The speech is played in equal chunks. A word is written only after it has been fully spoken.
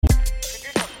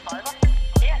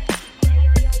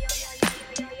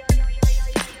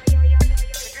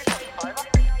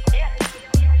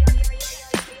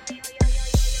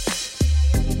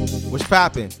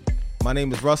poppin'? My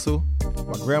name is Russell.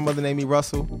 My grandmother named me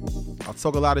Russell. I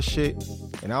talk a lot of shit,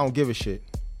 and I don't give a shit.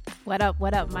 What up,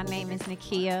 what up? My name is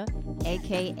Nakia,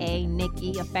 a.k.a.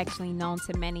 Nikki, affectionately known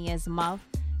to many as Muff.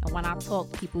 And when I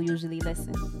talk, people usually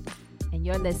listen. And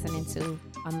you're listening to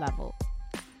Unleveled.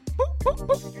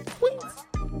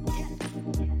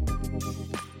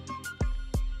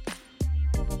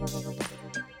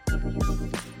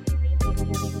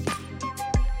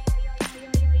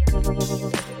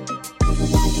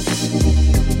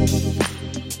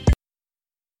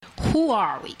 Who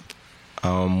are we?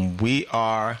 We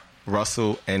are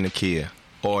Russell and Nakia,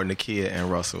 or Nakia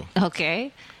and Russell.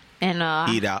 Okay. And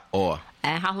Either or.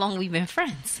 and how long we been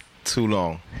friends? Too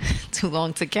long. Too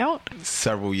long to count?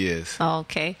 Several years.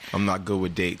 Okay. I'm not good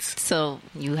with dates. So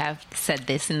you have said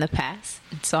this in the past.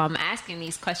 So I'm asking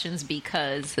these questions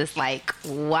because it's like,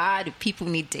 why do people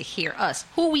need to hear us?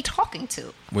 Who are we talking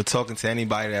to? We're talking to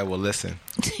anybody that will listen.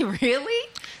 Really?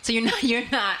 So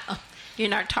you're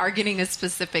not targeting a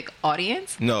specific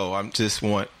audience? No, I just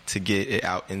want to get it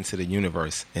out into the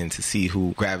universe and to see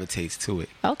who gravitates to it.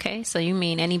 Okay, so you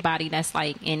mean anybody that's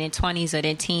like in their 20s or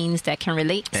their teens that can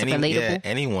relate? It's relatable? Yeah,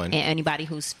 anyone. And anybody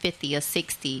who's 50 or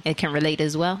 60 that can relate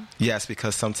as well? Yes,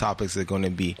 because some topics are going to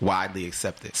be widely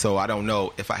accepted. So I don't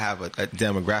know if I have a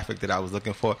demographic that I was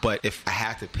looking for, but if I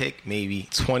had to pick, maybe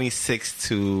 26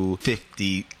 to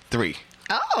 53.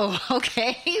 Oh,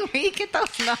 okay. Where you get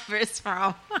those numbers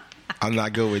from? I'm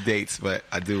not good with dates, but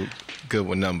I do good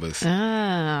with numbers.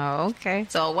 Oh, okay.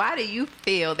 So why do you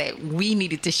feel that we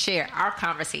needed to share our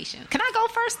conversation? Can I go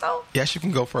first, though? Yes, you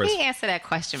can go first. Let me answer that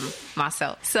question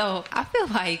myself. So I feel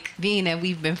like being that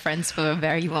we've been friends for a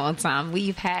very long time,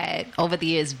 we've had, over the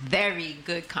years, very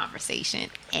good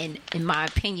conversation. And in my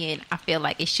opinion, I feel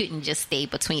like it shouldn't just stay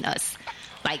between us.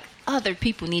 Like, other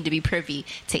people need to be privy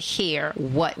to hear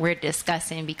what we're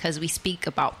discussing because we speak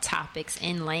about topics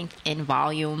in length, in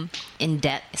volume, in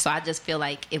depth. So I just feel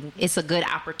like it's a good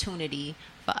opportunity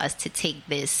for us to take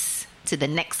this to the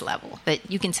next level.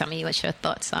 But you can tell me what your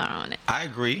thoughts are on it. I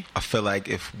agree. I feel like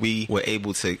if we were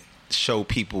able to show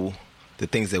people the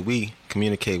things that we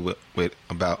communicate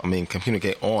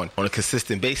communicate on a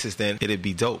consistent basis, then it'd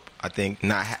be dope. I think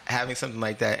not having something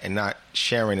like that and not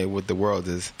sharing it with the world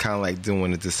is kind of like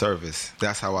doing a disservice.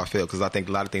 That's how I feel, because I think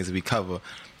a lot of things that we cover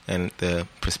and the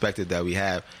perspective that we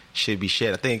have should be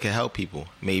shared. I think it can help people.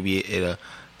 Maybe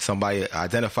somebody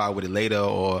identify with it later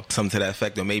or something to that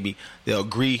effect, or maybe they'll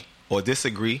agree or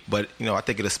disagree, but I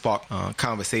think it'll spark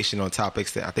conversation on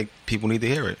topics that I think people need to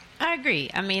hear it. I agree.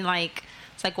 I mean,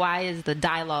 it's like, why is the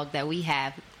dialogue that we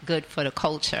have good for the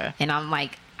culture? And I'm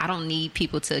like, I don't need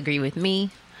people to agree with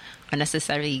me or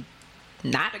necessarily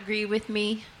not agree with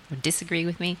me or disagree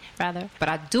with me, rather. But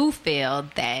I do feel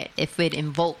that if it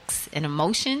invokes an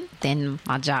emotion, then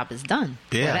my job is done.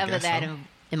 Yeah, whatever that so.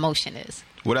 Emotion is.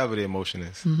 Whatever the emotion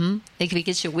is. Mm-hmm. If it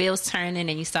gets your wheels turning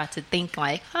and you start to think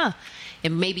like,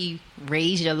 and maybe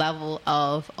raise your level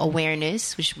of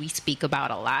awareness, which we speak about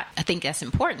a lot. I think that's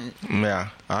important. Yeah,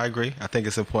 I agree. I think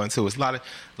it's important too. It's a lot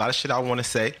of shit I want to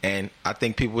say, and I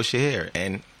think people should hear it.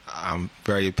 And I'm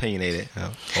very opinionated,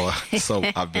 or so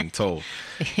I've been told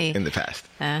in the past.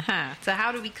 So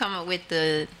how do we come up with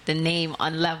the name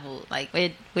Unleveled? Like,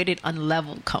 where did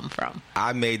Unleveled come from?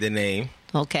 I made the name.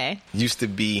 Okay. Used to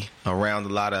be around a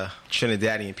lot of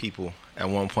Trinidadian people at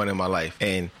one point in my life.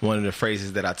 And one of the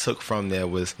phrases that I took from there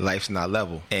was, life's not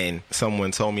level. And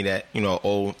someone told me that,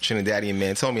 old Trinidadian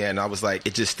man told me that, and I was like,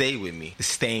 it just stayed with me. It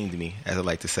stained me, as I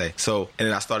like to say. So, and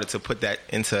then I started to put that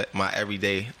into my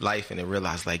everyday life, and then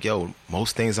realized like,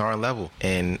 most things aren't level.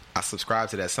 And I subscribe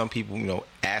to that. Some people,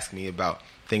 ask me about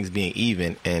things being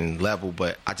even and level,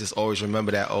 but I just always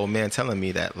remember that old man telling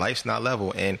me that life's not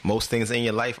level, and most things in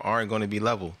your life aren't going to be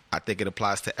level. I think it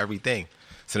applies to everything.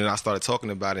 So then I started talking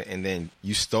about it, and then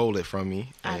you stole it from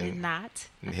me. I did not.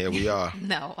 And here we are.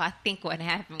 No, I think what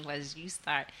happened was you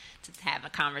start to have a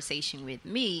conversation with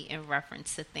me in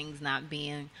reference to things not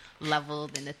being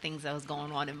leveled and the things that was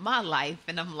going on in my life.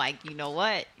 And I'm like, you know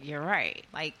what? You're right.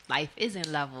 Like, life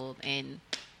isn't leveled. And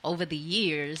over the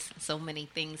years, so many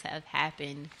things have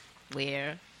happened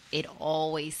where it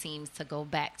always seems to go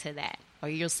back to that. Or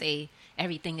you'll say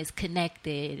everything is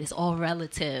connected, it's all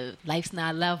relative, life's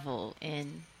not level,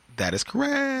 and that is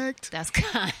correct. That's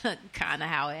kind of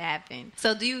how it happened.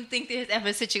 So do you think there's ever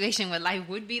a situation where life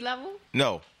would be level?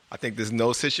 No, I think there's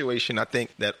no situation. I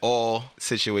think that all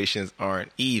situations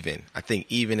aren't even. I think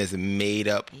even is made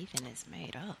up. Even is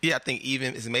made up. Yeah, I think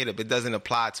even is made up. It doesn't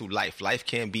apply to life. Life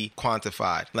can't be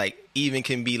quantified. Like, even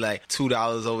can be like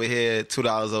 $2 over here,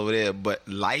 $2 over there, but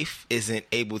life isn't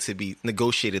able to be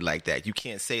negotiated like that. You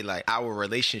can't say like our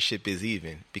relationship is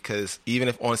even, because even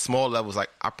if on small levels, like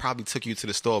I probably took you to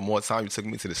the store more time you took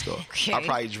me to the store. Okay. I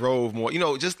probably drove more,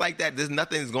 just like that. There's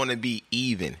nothing's going to be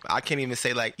even. I can't even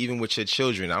say like even with your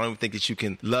children. I don't even think that you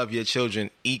can love your children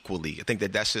equally. I think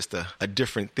that that's just a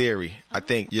different theory. I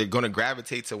think you're going to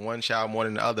gravitate to one child more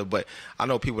than the other, but I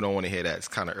know people don't want to hear that. It's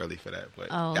kind of early for that, but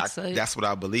that's what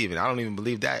I believe in. I don't even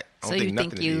believe that. I don't think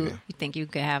nothing is even. You think you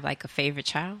could have like a favorite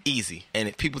child? Easy. And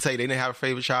if people tell you they didn't have a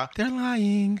favorite child, they're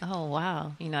lying. Oh,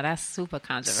 wow. That's super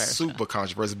controversial. Super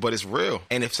controversial, but it's real.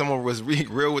 And if someone was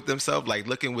real with themselves, like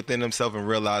looking within themselves and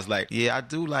realize like, yeah, I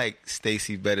do like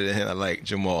Stacey better than I like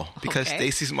Jamal. Because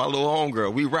Stacey's my little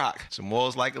homegirl. We rock.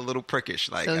 Jamal's like a little prickish.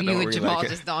 Like, so you and Jamal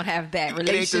just don't have that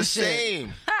relationship. It ain't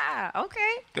the same.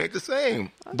 Okay. It ain't the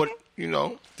same. Okay. But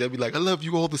they'll be like, I love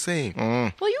you all the same.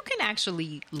 Well, you can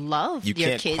actually love your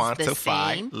kids the same. You can't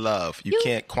quantify love. You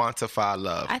can't quantify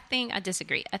love. I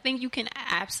disagree. I think you can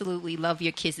absolutely love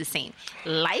your kids the same.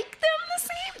 Like them the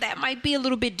same? That might be a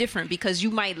little bit different, because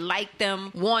you might like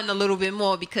them one a little bit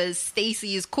more because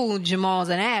Stacey is cool and Jamal's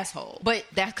an asshole. But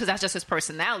that's because that's just his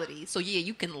personality. So yeah,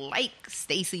 you can like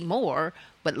Stacey more,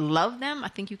 but love them, I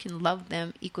think you can love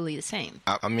them equally the same.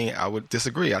 I mean, I would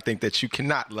disagree. I think that you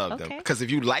cannot love them. Because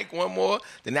if you like one more,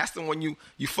 then that's the one you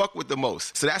fuck with the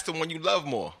most. So that's the one you love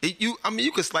more. You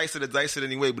could slice it or dice it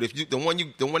anyway, but if the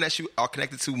one that you are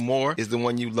connected to more is the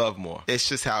one you love more. It's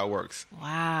just how it works.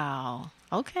 Wow.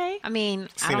 Okay. I mean,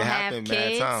 I don't have kids.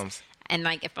 Bad times. And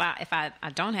like if I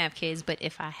don't have kids, but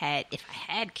if I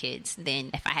had kids,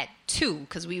 then if I had two,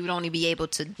 because we would only be able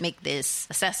to make this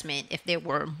assessment if there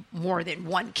were more than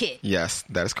one kid. Yes,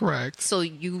 that is correct. So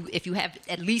if you have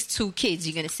at least two kids,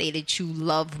 you're going to say that you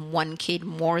love one kid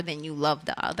more than you love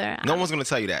the other. No one's going to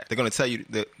tell you that. They're going to tell you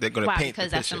that they're going to paint the picture.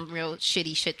 Because that's some real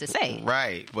shitty shit to say.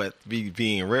 Right, but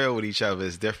being real with each other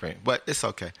is different. But it's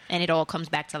okay. And it all comes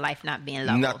back to life not being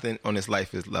level. Nothing on this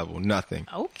life is level. Nothing.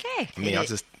 Okay. I mean,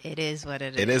 it is what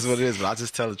it is. It is what it is, but I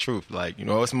just tell the truth. Like,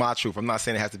 it's my truth. I'm not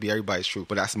saying it has to be everybody's truth,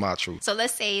 but that's my truth. So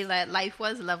let's say that life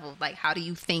was level. Like, how do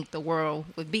you think the world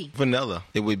would be? Vanilla.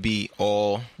 It would be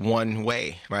all one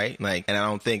way, right? Like, and I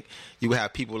don't think you would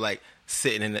have people like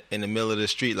sitting in the middle of the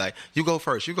street like, you go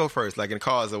first, like in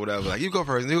cars or whatever, like you go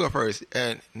first.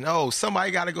 And no,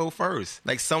 somebody got to go first.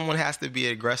 Like, someone has to be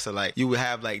aggressor. Like, you would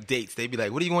have like dates. They'd be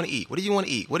like, what do you want to eat? What do you want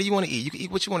to eat? What do you want to eat? You can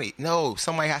eat what you want to eat. No,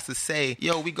 somebody has to say,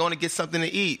 yo, we going to get something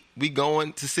to eat. We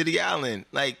going to City Island.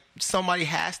 Like, somebody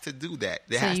has to do that.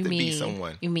 There has to be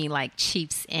someone. You mean like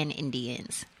Chiefs and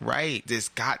Indians? Right. There's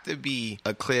got to be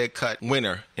a clear-cut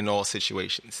winner in all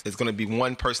situations. There's going to be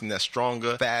one person that's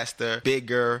stronger, faster,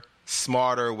 bigger,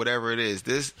 smarter, whatever it is.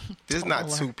 There's not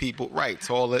two people, right,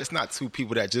 taller. It's not two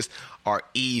people that just are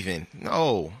even.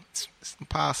 No, it's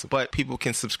impossible. But people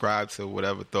can subscribe to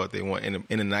whatever thought they want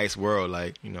in a nice world,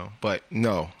 like, but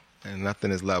no. And nothing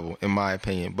is level, in my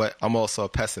opinion. But I'm also a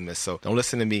pessimist, so don't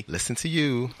listen to me. Listen to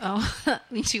you. Oh,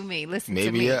 what you mean? Listen to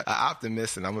me. Maybe an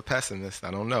optimist and I'm a pessimist. I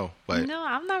don't know. But no,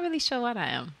 I'm not really sure what I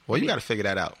am. Well, you got to figure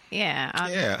that out. Yeah.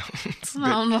 Yeah. I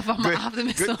don't know if I'm an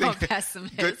optimist or a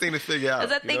pessimist. Good thing to figure out.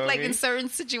 Because I think, in certain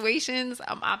situations,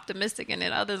 I'm optimistic, and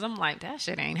in others, I'm like, that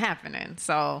shit ain't happening.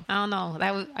 So I don't know.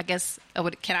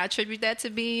 Can I attribute that to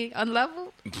being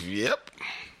unleveled? Yep.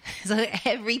 So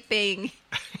everything.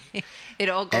 It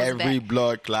all goes every back.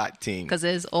 Blood clot team. Because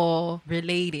it's all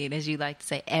related, as you like to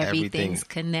say. Everything's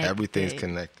connected. Everything's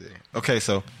connected. Okay,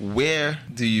 so where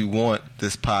do you want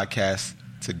this podcast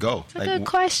to go? That's a good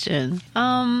question.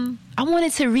 I want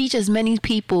it to reach as many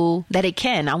people that it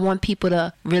can. I want people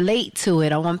to relate to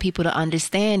it. I want people to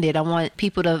understand it. I want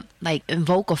people to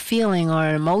invoke a feeling or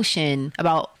an emotion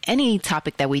about any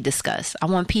topic that we discuss. I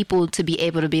want people to be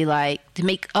able to to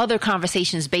make other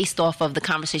conversations based off of the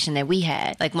conversation that we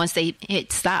had. Like, once they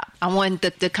hit stop, I want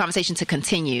the conversation to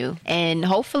continue. And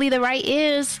hopefully the right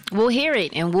ears will hear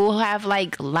it, and we'll have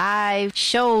live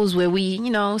shows where we,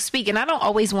 speak. And I don't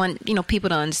always want, people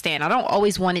to understand. I don't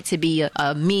always want it to be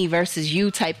a me versus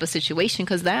you type of situation,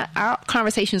 because our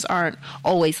conversations aren't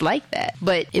always like that.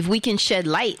 But if we can shed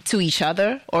light to each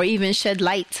other, or even shed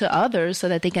light to others so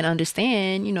that they can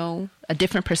understand, a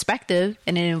different perspective,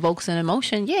 and it invokes an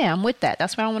emotion, yeah, I'm with that.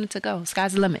 That's where I want it to go.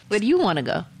 Sky's the limit. Where do you want to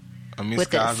go? I mean, with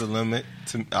sky's this? the limit.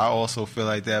 I also feel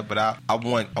like that, but I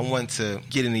want to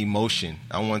get an emotion.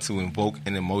 I want to invoke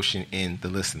an emotion in the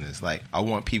listeners. Like, I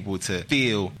want people to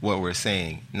feel what we're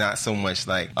saying, not so much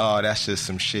like, oh, that's just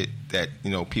some shit that,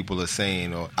 you know, people are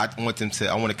saying. Or I want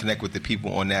to connect with the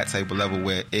people on that type of level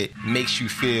where it makes you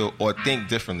feel or think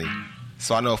differently.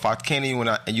 So I know if I came to you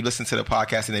and you listen to the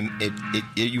podcast and then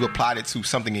you applied it to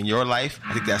something in your life,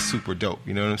 I think that's super dope.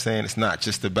 You know what I'm saying? It's not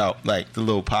just about like the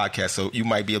little podcast. So you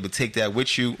might be able to take that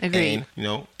with you and, you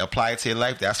know, apply it to your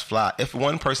life. That's fly. If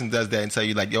one person does that and tell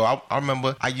you like, yo, I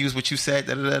remember I used what you said,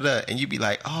 and you be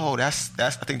like, oh, that's I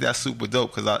think that's super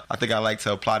dope, because I think I like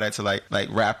to apply that to like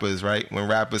rappers, right? When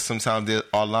rappers, sometimes there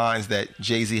are lines that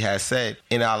Jay-Z has said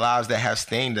in our lives that have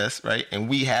stained us, right? And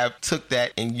we have took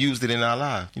that and used it in our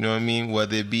lives. You know what I mean?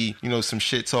 Whether it be, you know, some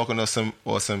shit talking or some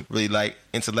really like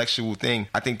intellectual thing.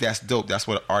 I think that's dope. That's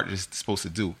what an artist is supposed to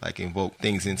do, like invoke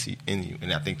things in you.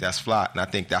 And I think that's fly. And I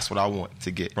think that's what I want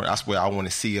to get. That's where I want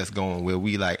to see us going, where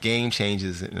we like game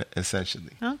changes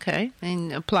essentially. Okay.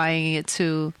 And applying it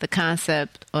to the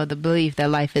concept or the belief that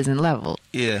life isn't level.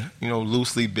 Yeah, you know,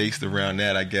 loosely based around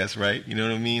that, I guess, right? You know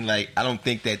what I mean? Like, I don't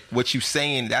think that what you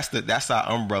saying, that's our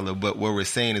umbrella, but what we're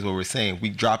saying is what we're saying. We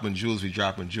dropping jewels, you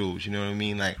know what I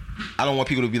mean? Like, I don't want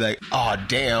people to be like, oh,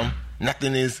 damn,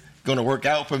 nothing is gonna work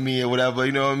out for me or whatever,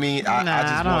 you know what I mean? I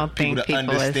just want people to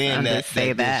understand that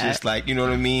it's just like, you know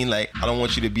what I mean? Like, I don't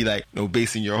want you to be like, you know,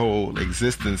 basing your whole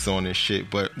existence on this shit,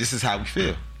 but this is how we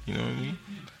feel, you know what I mean?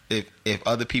 If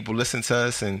other people listen to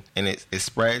us and it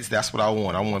spreads, that's what I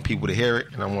want. I want people to hear it,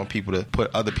 and I want people to put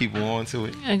other people onto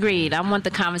it. Agreed. I want the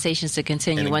conversations to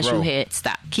continue once you hit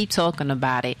stop. Keep talking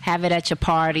about it. Have it at your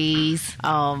parties.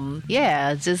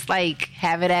 Just like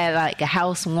have it at like a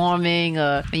housewarming,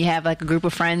 or when you have like a group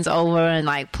of friends over and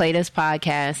like play this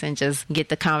podcast and just get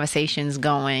the conversations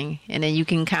going, and then you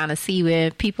can kind of see where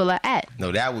people are at.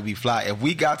 No, that would be fly. If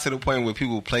we got to the point where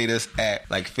people play this at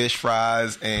like fish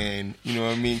fries and, you know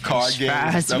what I mean, card games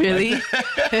and stuff really? like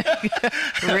that.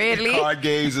 Really? Card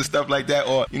games and stuff like that,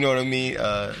 or, you know what I mean,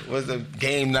 what's the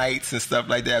game nights and stuff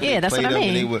like that. Yeah, that's what I mean.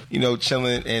 And they were, you know,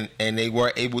 chilling and they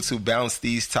were able to bounce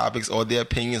these topics or their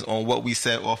opinions on what we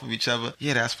said off of each other.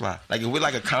 Yeah, that's fly. Like, if we're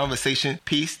like a conversation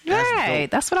piece, that's right.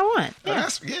 dope. That's what I want. Yeah.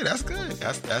 That's good.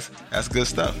 That's good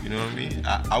stuff. You know what I mean?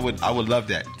 I would love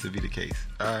that to be the case.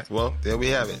 All right. Well, there we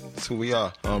have it. That's who we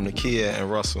are. Nakia and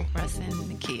Russell. Russell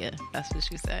and Nakia. That's what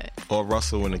you said. Or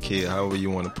Russell and Nakia, however you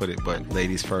want to put it. But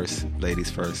ladies first. Ladies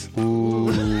first.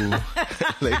 Ooh.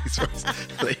 Ladies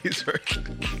first. Ladies first.